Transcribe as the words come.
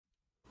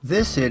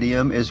This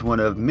idiom is one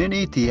of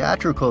many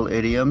theatrical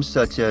idioms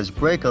such as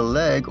break a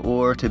leg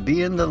or to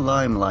be in the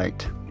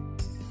limelight.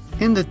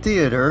 In the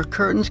theater,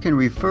 curtains can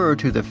refer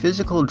to the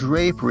physical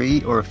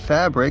drapery or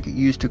fabric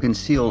used to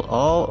conceal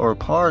all or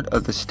part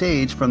of the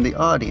stage from the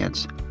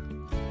audience.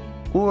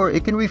 Or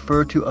it can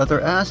refer to other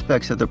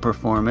aspects of the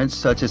performance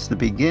such as the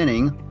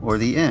beginning or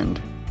the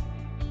end.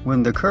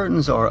 When the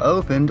curtains are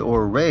opened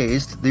or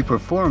raised, the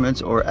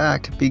performance or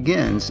act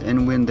begins,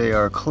 and when they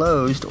are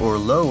closed or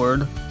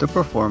lowered, the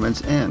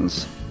performance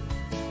ends.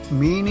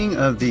 Meaning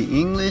of the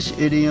English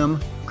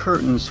idiom,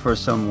 curtains for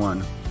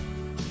someone.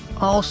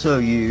 Also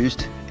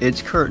used,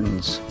 it's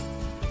curtains.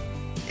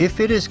 If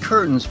it is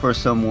curtains for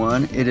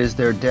someone, it is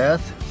their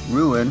death,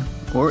 ruin,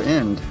 or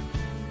end.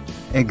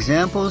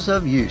 Examples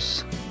of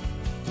use.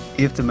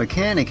 If the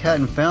mechanic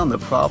hadn't found the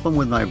problem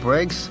with my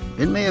brakes,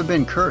 it may have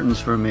been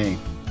curtains for me.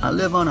 I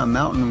live on a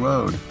mountain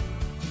road.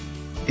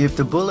 If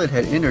the bullet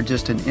had entered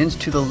just an inch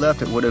to the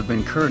left, it would have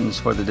been curtains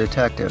for the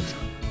detective.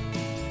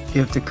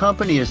 If the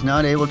company is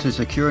not able to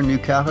secure new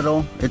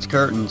capital, it's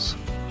curtains.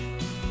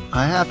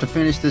 I have to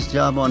finish this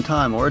job on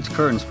time or it's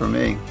curtains for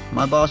me.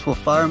 My boss will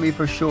fire me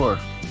for sure.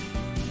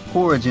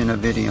 Origin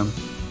of idiom.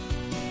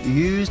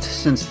 Used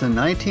since the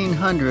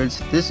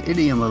 1900s, this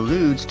idiom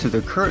alludes to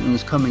the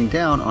curtains coming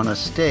down on a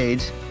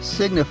stage,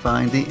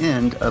 signifying the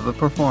end of a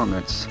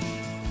performance.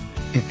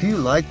 If you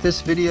liked this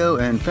video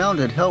and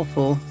found it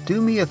helpful, do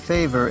me a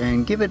favor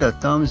and give it a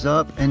thumbs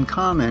up and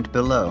comment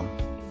below.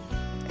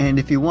 And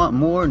if you want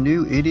more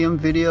new idiom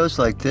videos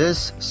like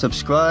this,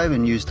 subscribe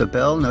and use the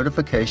bell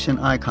notification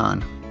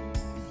icon.